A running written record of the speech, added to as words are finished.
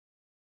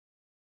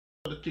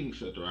the things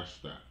that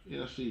Rasta.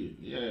 You see,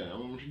 yeah,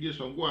 I'm gonna give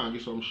some go and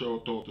give some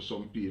shout out to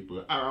some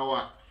people.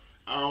 Arawak,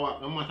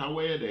 no matter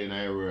where they in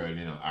the world,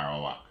 you know,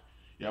 Arawak.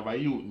 You have a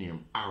youth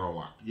name,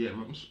 Arawak. Yeah,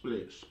 I'm spell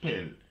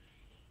him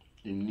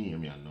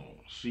name you know.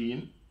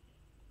 See?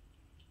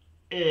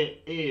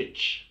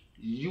 AHUUAKH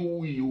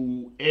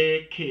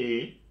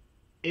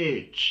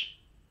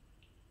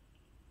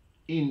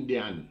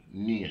Indian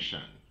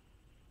Nation.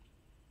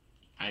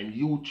 I'm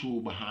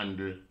YouTube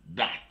handle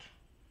that.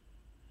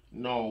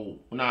 Now,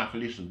 we not have to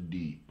listen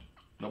deep.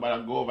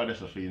 Nobody go over this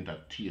for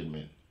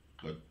entertainment.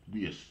 Because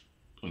waste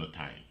on the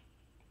time.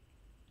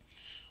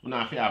 We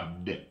not have to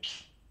have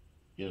depths.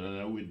 You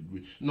know,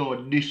 with no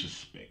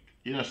disrespect.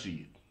 You know,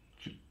 see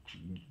it.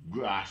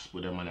 Grasp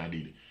with them and I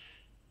did it.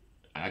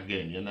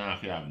 Again, you not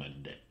have to have no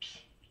depths.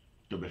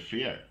 To be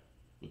fair.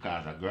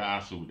 Because a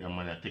grassroots, them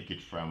man take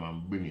it from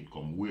and bring it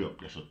come way up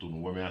there. So to know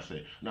what I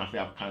say, now if you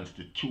have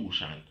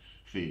constitution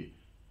for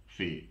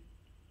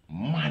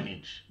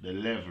manage the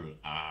level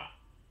of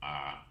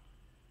uh,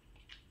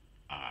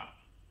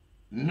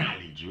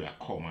 knowledge we are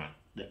come at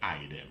the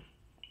eye them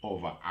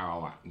over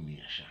our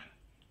nation.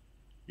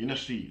 You know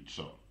see it,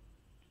 so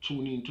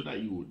tune in to the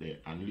youth there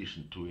and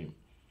listen to him.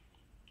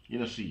 You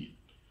know see it.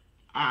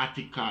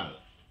 Article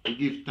to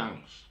give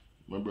thanks,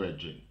 my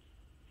brethren.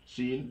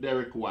 Seeing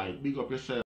Derek White, big up yourself.